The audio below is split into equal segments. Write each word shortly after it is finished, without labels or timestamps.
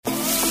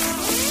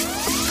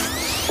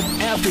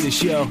After the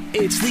show,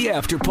 it's the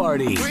after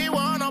party. We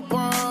wanna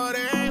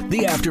party.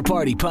 The After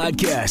Party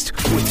Podcast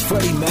with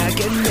Freddie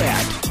Mac and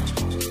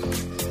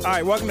Matt. All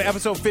right, welcome to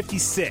episode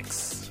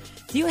 56.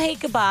 Do you hate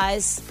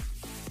goodbyes?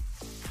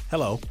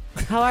 Hello.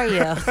 How are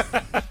you?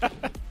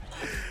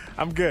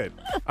 I'm good.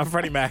 I'm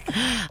Freddie Mac.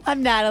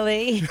 I'm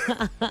Natalie.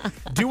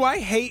 Do I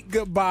hate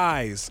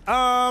goodbyes?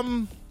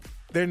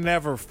 They're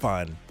never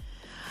fun.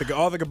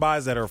 All the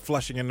goodbyes that are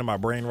flushing into my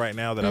brain right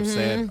now that I've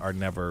said are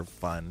never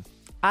fun.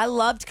 I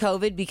loved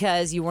COVID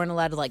because you weren't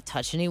allowed to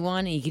touch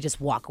anyone and you could just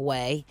walk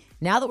away.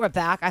 Now that we're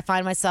back, I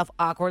find myself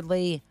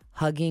awkwardly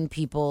hugging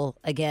people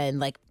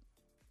again.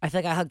 I feel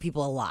like I hug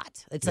people a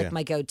lot. It's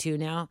my go-to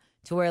now,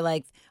 to where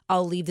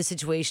I'll leave the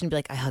situation and be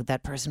like, I hugged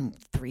that person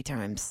 3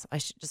 times. I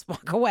should just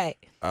walk away.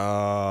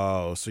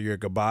 Oh, so your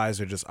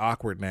goodbyes are just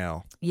awkward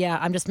now. Yeah,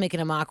 I'm just making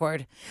them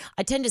awkward.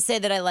 I tend to say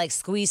that I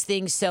squeeze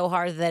things so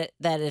hard that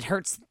it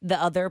hurts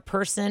the other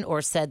person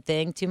or said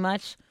thing too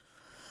much.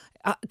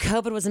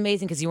 COVID was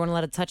amazing because you weren't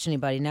allowed to touch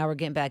anybody. Now we're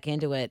getting back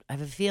into it. I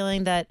have a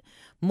feeling that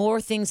more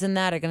things than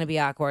that are going to be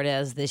awkward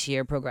as this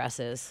year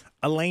progresses.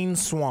 Elaine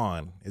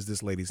Swan is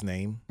this lady's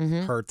name.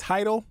 Her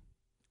title,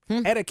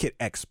 etiquette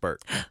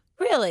expert.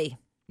 Really?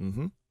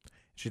 Mm-hmm.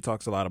 She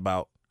talks a lot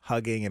about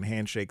hugging and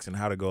handshakes and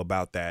how to go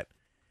about that.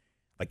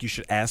 You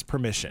should ask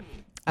permission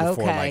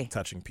before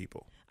touching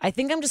people. I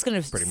think I'm just going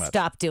to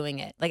stop doing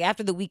it.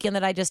 After the weekend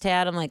that I just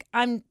had,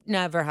 I'm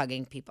never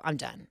hugging people. I'm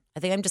done. I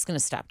think I'm just going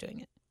to stop doing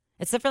it.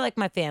 Except for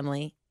my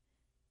family,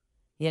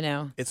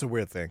 It's a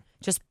weird thing.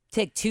 Just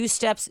take 2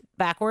 steps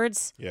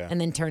backwards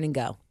and then turn and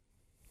go.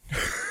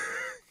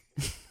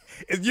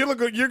 You're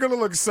going to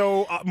look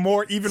so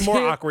even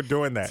more awkward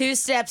doing that. 2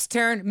 steps,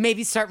 turn,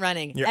 maybe start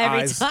running. Your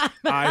every eyes, time.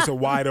 eyes are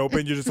wide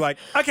open. You're just like,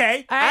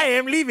 okay, All right. I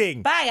am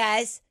leaving. Bye,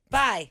 guys.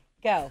 Bye.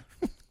 Go.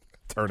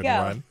 Turn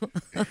and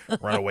run.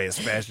 Run away as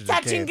fast as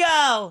Touch you can. and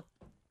go.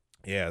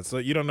 Yeah, so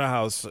you don't know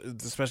how,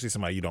 especially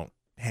somebody you don't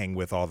hang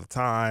with all the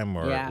time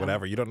or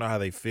whatever. You don't know how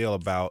they feel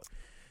about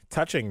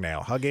touching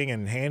now, hugging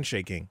and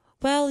handshaking.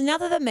 Well, now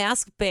that the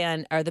mask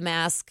ban or the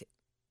mask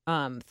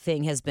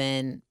thing has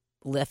been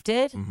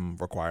lifted,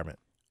 Requirement.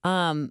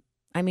 do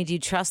you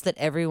trust that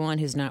everyone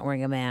who's not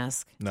wearing a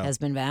mask has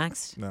been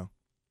vaxxed? No,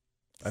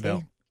 I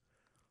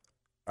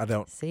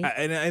don't. See?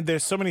 And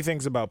there's so many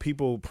things about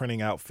people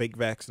printing out fake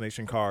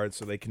vaccination cards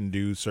so they can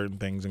do certain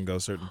things and go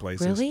certain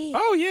places. Really?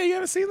 Oh, yeah, you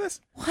haven't seen this?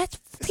 What?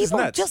 This is People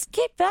nuts. just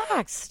get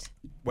vaxxed.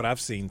 What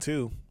I've seen,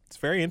 too. It's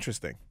very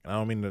interesting. I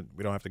don't mean that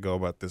we don't have to go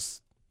about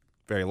this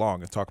very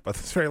long and talk about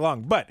this very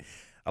long, but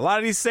a lot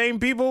of these same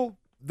people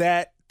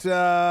that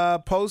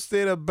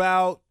posted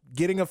about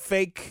getting a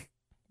fake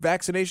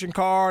vaccination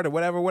card or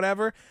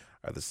whatever,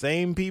 are the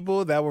same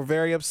people that were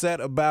very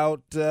upset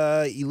about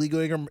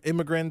illegal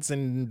immigrants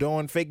and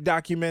doing fake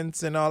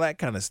documents and all that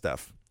kind of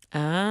stuff.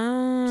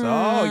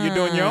 So, you're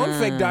doing your own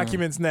fake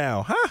documents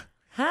now, huh?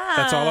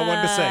 That's all I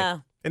wanted to say.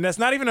 And that's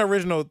not even an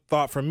original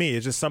thought from me.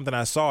 It's just something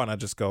I saw, and I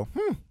just go,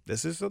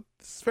 this is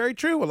very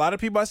true. A lot of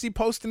people I see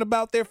posting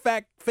about their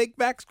fake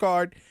vax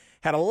card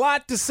had a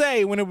lot to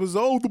say when it was,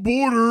 the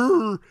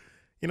border.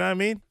 You know what I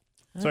mean?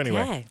 So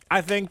anyway,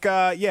 I think,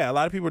 a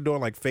lot of people are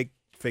doing fake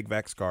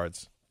vax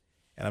cards.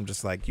 And I'm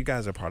just like, you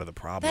guys are part of the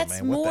problem,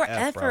 That's man. What more the F,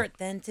 effort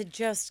bro? than to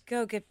just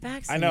go get I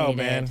vaccinated. know,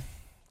 man.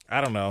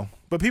 I don't know.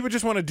 But people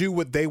just want to do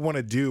what they want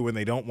to do and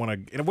they don't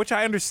want to, which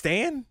I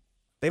understand.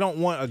 They don't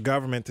want a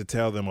government to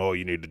tell them,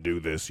 you need to do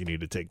this, you need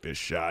to take this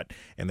shot,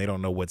 and they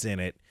don't know what's in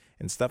it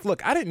and stuff.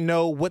 Look, I didn't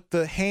know what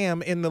the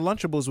ham in the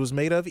Lunchables was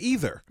made of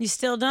either. You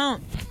still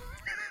don't.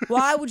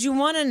 Why would you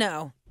want to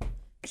know?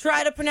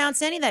 Try to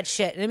pronounce any of that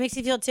shit, and it makes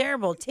you feel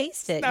terrible.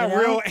 Taste it. Not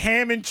real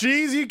ham and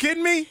cheese, you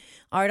kidding me?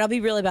 All right, I'll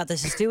be real about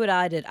this. Just do what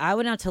I did. I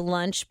went out to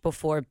lunch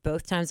before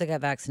both times I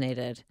got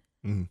vaccinated.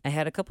 I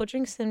had a couple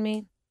drinks in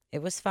me.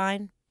 It was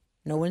fine.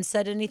 No one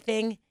said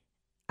anything.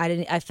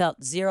 I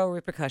felt 0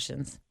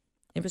 repercussions.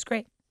 It was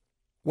great.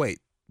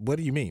 Wait, what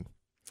do you mean?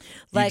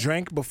 You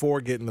drank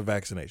before getting the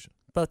vaccination?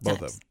 Both times.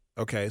 Of them.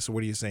 Okay, so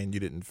what are you saying you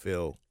didn't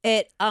feel?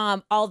 It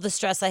all the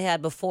stress I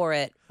had before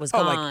it was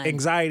gone. Like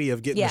anxiety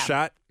of getting the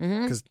shot?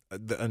 Because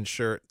the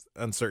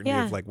uncertainty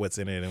of what's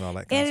in it and all that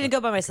kind of stuff. And I didn't go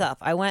by myself.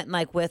 I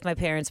went with my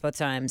parents both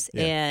times.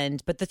 Yeah.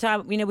 But the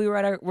time, we were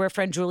at our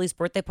friend Julie's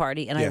birthday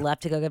party and I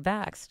left to go get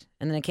vaxxed.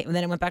 And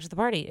then I went back to the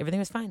party. Everything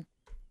was fine.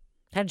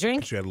 Had a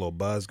drink. You had a little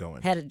buzz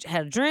going. Had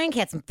a drink,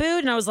 had some food,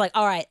 and I was like,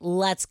 all right,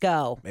 let's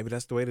go. Maybe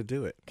that's the way to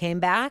do it.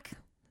 Came back,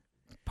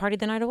 partied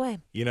the night away.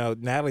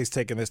 Natalie's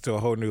taking this to a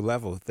whole new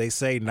level. They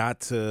say not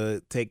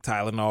to take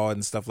Tylenol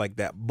and stuff like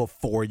that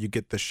before you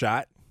get the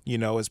shot,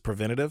 as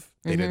preventative.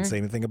 They didn't say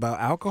anything about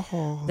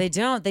alcohol. They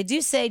don't. They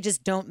do say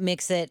just don't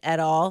mix it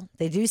at all.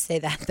 They do say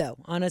that, though.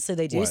 Honestly,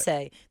 they do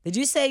say. They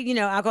do say,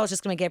 alcohol is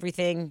just going to make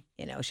everything,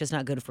 it's just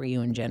not good for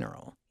you in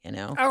general,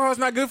 Alcohol's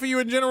not good for you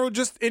in general,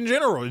 just in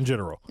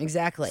general.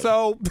 Exactly.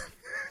 So,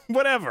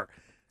 whatever.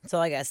 That's all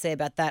I got to say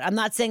about that. I'm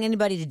not saying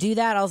anybody to do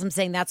that. All I'm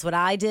saying that's what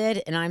I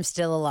did, and I'm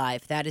still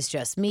alive. That is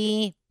just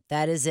me.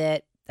 That is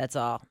it. That's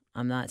all.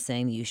 I'm not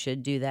saying you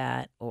should do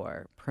that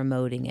or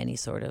promoting any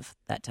sort of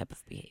that type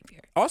of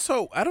behavior.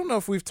 Also, I don't know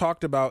if we've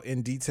talked about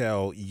in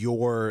detail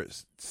your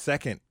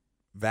second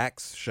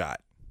vax shot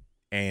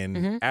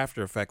and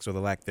after effects or the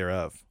lack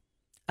thereof.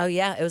 Oh,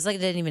 yeah. It was like it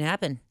didn't even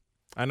happen.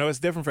 I know it's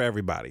different for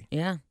everybody.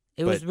 Yeah.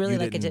 It But was really you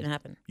like it didn't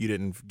happen. You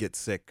didn't get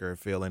sick or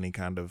feel any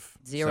kind of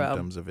Zero.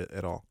 symptoms of it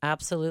at all.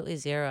 Absolutely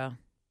zero.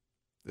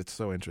 It's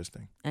so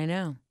interesting. I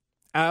know.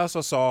 I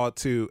also saw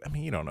too, I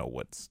mean, you don't know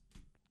what's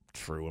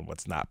true and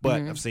what's not,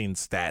 but I've seen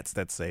stats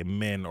that say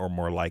men are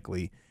more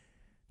likely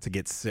to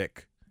get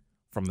sick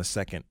from the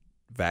second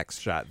vax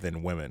shot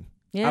than women.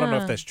 Yeah. I don't know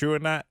if that's true or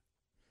not,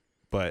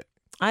 but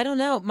I don't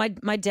know.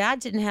 My dad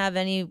didn't have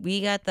any.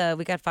 We got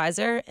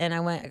Pfizer, and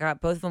I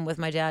got both of them with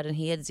my dad, and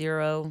he had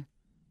zero.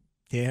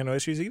 he had no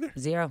issues either.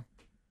 Zero.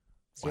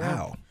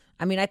 Wow.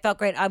 I mean, I felt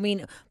great. I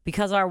mean,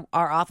 because our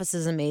office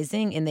is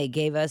amazing, and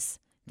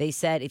they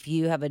said if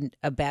you have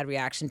a bad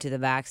reaction to the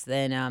vax,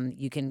 then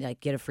you can like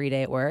get a free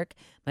day at work.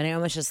 But I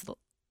almost just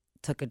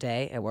took a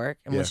day at work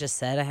and was just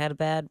said I had a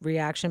bad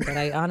reaction, but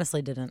I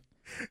honestly didn't.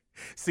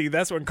 See,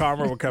 that's when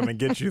karma will come and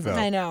get you, though.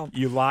 I know.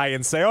 You lie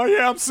and say, "Oh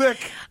yeah, I'm sick.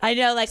 I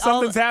know, like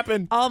Something's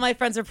happened." All my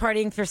friends were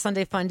partying for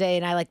Sunday Fun Day,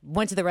 and I like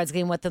went to the Reds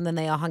game with them. Then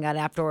they all hung out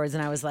afterwards,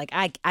 and I was like,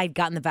 I'd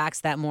gotten the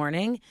vax that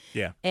morning,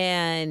 Yeah.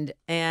 and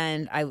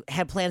I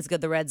had plans to go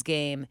to the Reds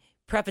game.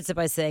 Preface it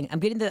by saying I'm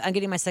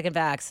getting my second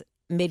vax.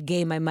 Mid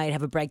game, I might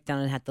have a breakdown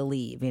and have to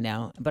leave,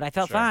 but I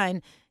felt Sure.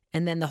 fine.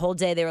 And then the whole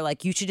day they were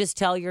like, "You should just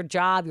tell your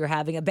job you're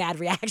having a bad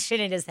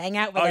reaction and just hang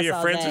out with us Oh, your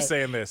all friends day." are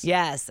saying this.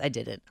 Yes, I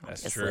didn't.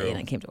 That's obviously, true. And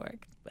I came to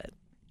work, but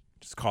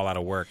Just call out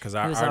of work because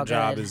was our all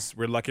job good. is,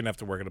 we're lucky enough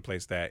to work at a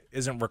place that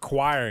isn't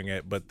requiring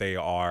it, but they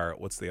are,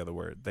 what's the other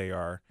word? They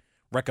are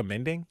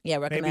recommending. yeah,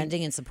 maybe?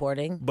 recommending and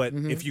supporting. But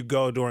if you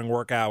go during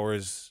work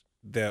hours,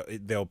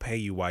 they'll pay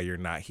you while you're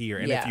not here.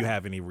 And if Yeah. you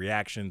have any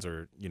reactions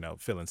or,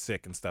 feeling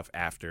sick and stuff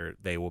after,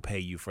 they will pay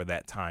you for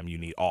that time you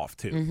need off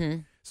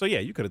too. So yeah,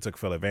 you could have took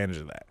full advantage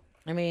of that.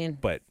 I mean,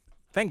 But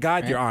thank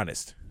God you're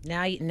honest.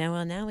 now you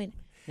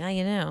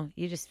know.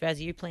 You just as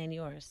you plan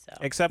yours. So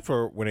Except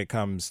for when it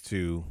comes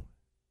to,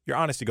 your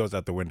honesty goes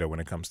out the window when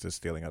it comes to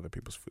stealing other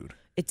people's food.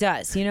 it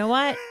does. You know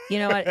what?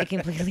 It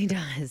completely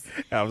does.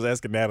 I was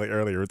asking Natalie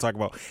earlier, we were talking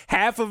about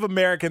half of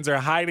Americans are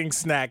hiding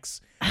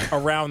snacks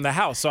around the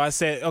house. So I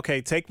said,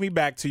 okay, take me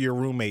back to your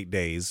roommate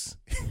days.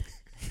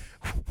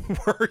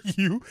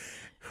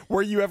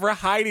 Were you ever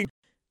hiding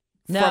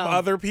No, from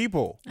other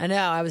people? I know.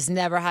 I was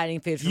never hiding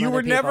food from You other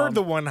were never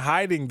people. the one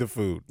hiding the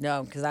food.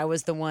 No, because I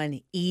was the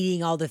one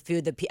eating all the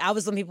food that I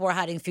was the people were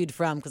hiding food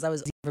from because I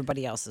was eating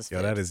everybody else's food.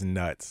 Yo, that is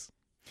nuts.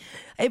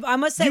 I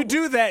must say, You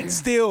do that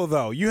still,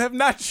 though. You have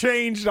not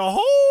changed a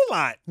whole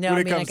lot no, when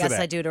I it mean, I comes to guess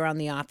that. I do it around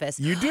the office.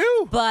 You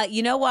do? But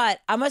you know what?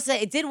 I must say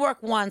it did work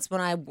once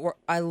when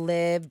I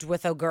lived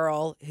with a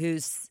girl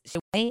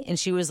and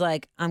she was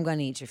like, "I'm going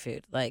to eat your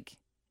food. Like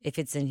if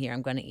it's in here,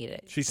 I'm going to eat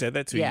it." She said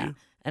that to yeah. you?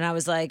 And I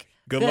was like,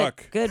 Good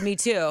luck. Good, me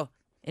too."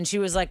 And she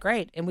was like,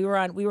 "Great." And we were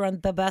on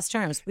the best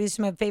terms. She's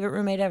my favorite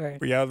roommate ever.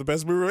 Were y'all the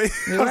best roommate?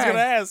 We I was were. going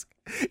to ask.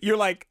 You're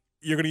like,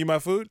 you're going to eat my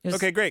food? was-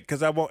 Okay, great,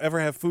 because I won't ever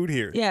have food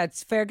here. Yeah,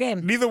 it's fair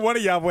game. Neither one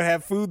of y'all would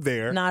have food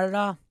there Not at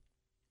all.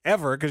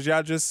 ever because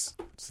y'all just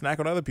snack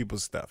on other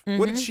people's stuff.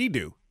 What did she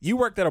do? You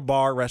worked at a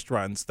bar,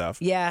 restaurant, and stuff.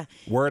 Yeah.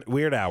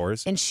 Weird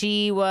hours. And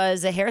she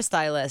was a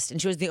hairstylist,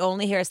 and she was the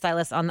only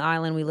hairstylist on the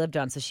island we lived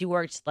on. So she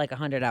worked like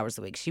 100 hours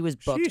a week. She was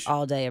booked Sheesh.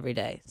 all day, every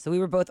day. So we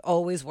were both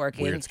always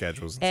working. Weird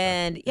schedules and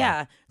And stuff.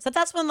 yeah, so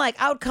that's when like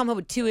I would come home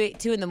at 2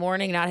 in the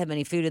morning, not have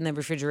any food in the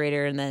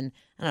refrigerator, and then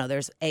I don't know,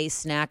 there's a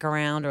snack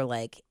around or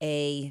like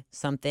a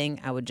something.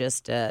 I would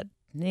just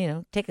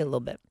take a little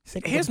bit.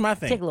 Here's my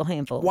thing. Take a little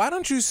handful. Why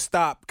don't you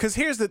stop? Because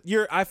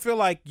I feel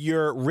like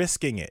you're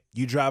risking it.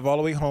 You drive all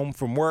the way home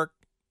from work,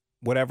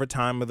 whatever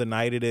time of the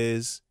night it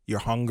is. You're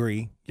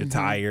hungry. You're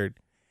tired.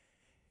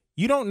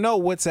 You don't know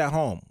what's at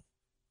home,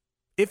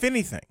 if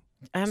anything.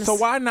 So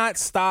why not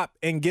stop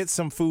and get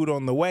some food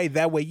on the way?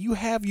 That way you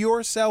have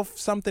yourself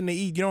something to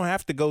eat. You don't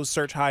have to go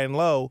search high and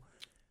low.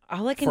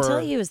 All I can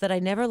tell you is that I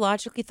never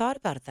logically thought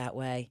about it that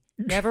way.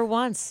 Never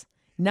once.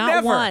 Not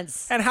Never.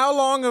 once. And how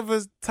long of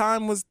a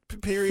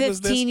period was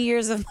this? 15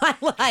 years of my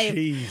life.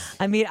 Jeez.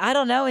 I mean, I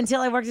don't know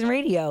until I worked in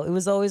radio. It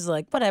was always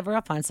like, whatever,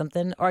 I'll find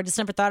something. Or I just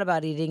never thought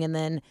about eating. And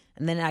then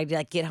I'd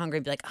like get hungry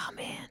and be like, oh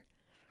man,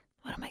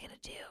 what am I going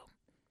to do?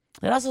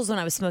 It also was when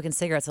I was smoking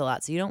cigarettes a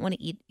lot. So you don't want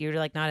to eat. You're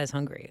like not as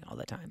hungry all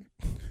the time.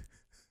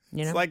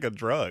 You know? It's like a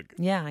drug.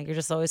 Yeah. You're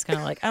just always kind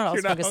of like, I don't know, I'll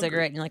You're not smoke a hungry.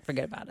 cigarette and you're like,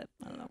 forget about it.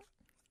 I don't know.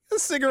 A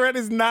cigarette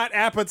is not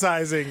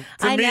appetizing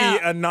to I me, know.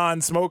 a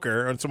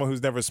non-smoker or someone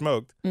who's never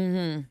smoked.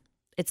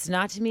 It's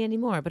not to me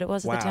anymore, but it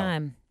was at Wow. the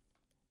time.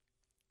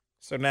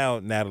 So now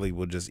Natalie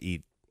will just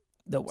eat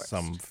The worst.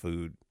 some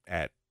food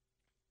out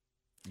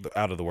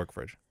of the work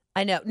fridge.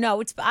 I know. No,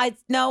 we talk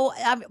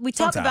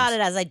Sometimes. about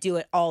it as I do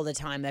it all the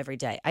time, every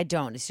day. I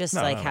don't. It's just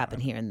No, like no, happen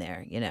here and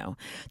there, Did I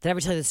ever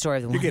tell you the story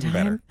of the You're one getting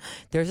time? better.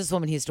 There's this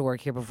woman who used to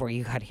work here before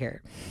you got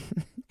here.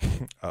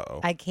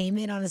 Uh-oh. I came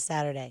in on a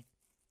Saturday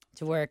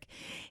to work,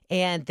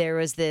 and there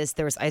was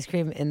ice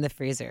cream in the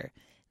freezer.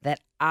 that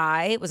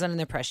I was under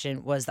the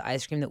impression was the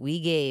ice cream that we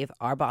gave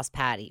our boss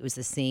Patty. It was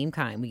the same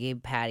kind we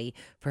gave Patty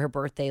for her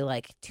birthday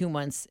like 2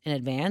 months in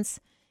advance.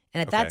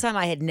 And at that time,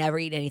 I had never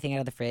eaten anything out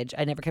of the fridge.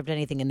 I never kept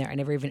anything in there. I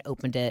never even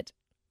opened it.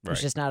 It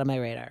was just not on my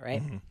radar,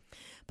 right? Mm-hmm.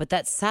 But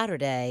that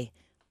Saturday,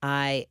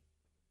 I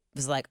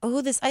was like,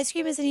 oh, this ice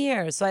cream isn't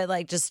here. So I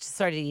like just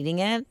started eating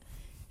it.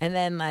 And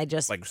then I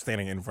just... Like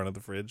standing in front of the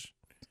fridge?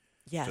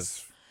 Yes.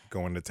 Just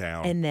going to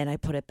town. And then I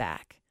put it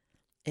back.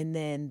 And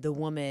then the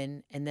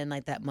woman, and then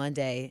like that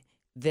Monday,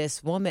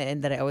 this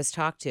woman that I always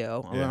talk to,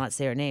 I will not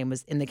say her name,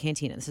 was in the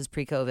cantina. This is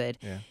pre-COVID.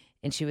 Yeah.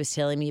 And she was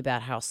telling me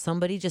about how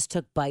somebody just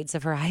took bites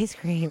of her ice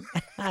cream.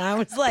 And I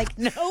was like,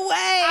 no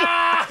way.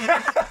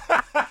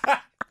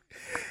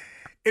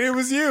 And it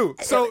was you.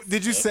 So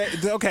did you say,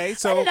 okay,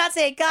 so. I did not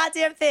say a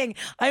goddamn thing.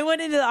 I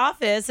went into the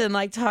office and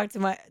like talked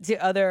to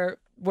other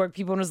work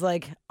people and was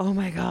like, oh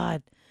my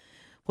God,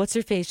 what's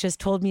her face just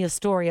told me a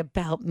story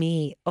about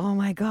me. Oh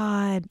my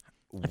God.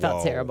 I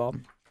felt terrible.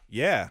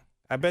 Yeah,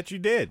 I bet you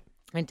did.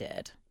 I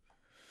did.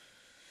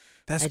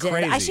 That's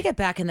crazy. I should get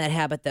back in that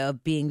habit though,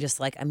 of being just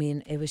like, I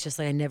mean, it was just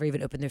like I never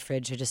even opened the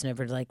fridge. I just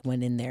never like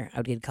went in there. I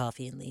would get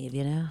coffee and leave,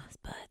 you know?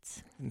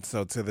 But and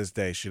so to this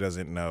day, she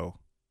doesn't know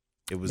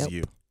it was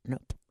you.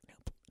 Nope.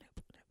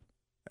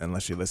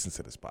 Unless she listens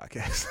to this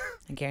podcast.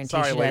 I guarantee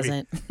Sorry, she lady.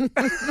 doesn't.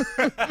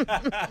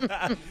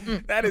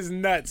 That is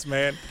nuts,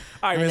 man.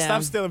 All right, man,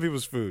 stop stealing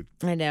people's food.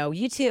 I know.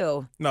 You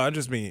too. No,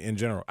 just me in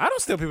general. I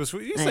don't steal people's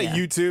food. You say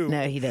you too.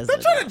 No, he doesn't.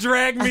 Don't try to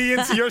drag me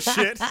into your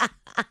shit.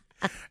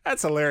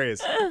 That's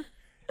hilarious.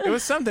 It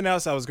was something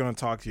else I was going to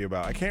talk to you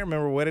about. I can't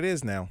remember what it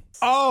is now.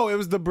 Oh, it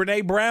was the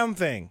Brene Brown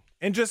thing.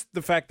 And just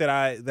the fact that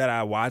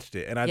I watched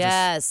it. And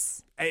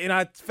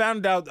I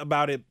found out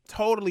about it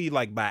totally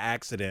like by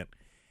accident.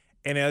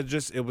 And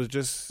it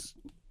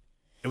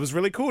was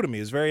really cool to me.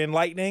 It was very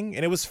enlightening,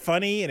 and it was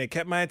funny, and it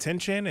kept my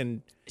attention.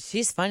 And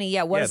she's funny.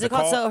 Yeah. What is it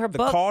called? So her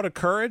book, The Call to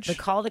Courage. The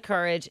Call to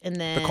Courage, and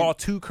then The Call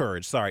to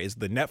Courage. Sorry, is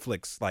the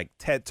Netflix like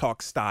TED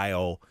Talk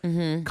style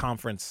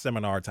conference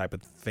seminar type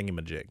of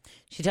thingamajig.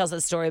 She tells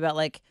that story about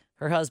like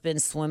her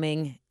husband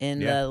swimming in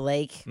the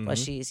lake while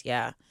she's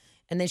and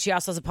then she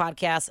also has a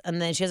podcast, and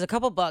then she has a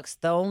couple books.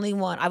 The only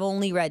one I've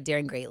only read,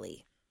 Daring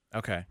Greatly.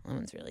 Okay. That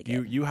one's really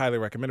good. You highly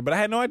recommend it, but I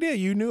had no idea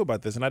you knew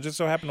about this, and I just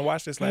so happened to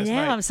watch this last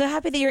night. I'm so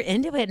happy that you're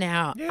into it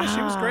now. Yeah, she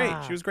was great.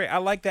 She was great. I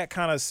like that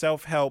kind of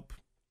self-help.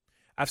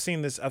 I've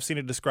seen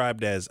it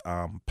described as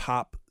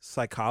pop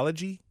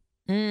psychology,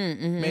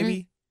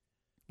 maybe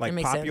like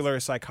popular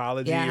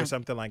psychology or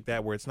something like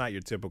that, where it's not your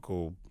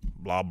typical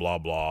blah blah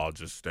blah,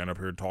 just stand up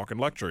here and talk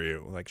and lecture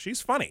you. Like she's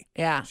funny.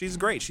 Yeah, she's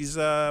great. She's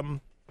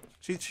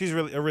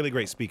really a really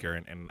great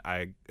speaker, and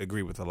I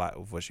agree with a lot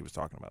of what she was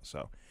talking about.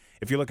 So.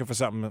 If you're looking for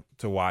something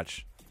to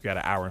watch, you got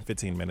an hour and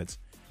 15 minutes.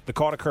 The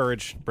Call to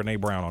Courage, Brene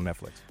Brown on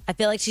Netflix. I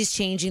feel like she's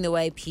changing the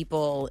way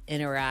people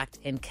interact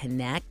and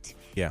connect.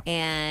 Yeah.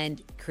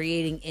 And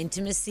creating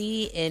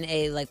intimacy in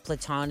a like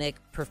platonic,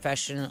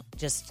 professional,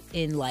 just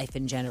in life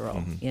in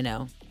general, you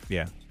know?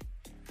 Yeah.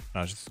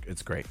 No,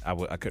 it's great.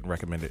 I couldn't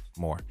recommend it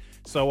more.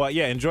 So,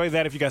 enjoy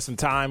that if you got some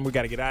time. We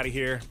got to get out of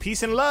here.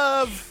 Peace and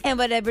love. And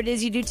whatever it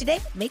is you do today,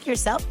 make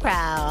yourself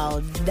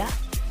proud.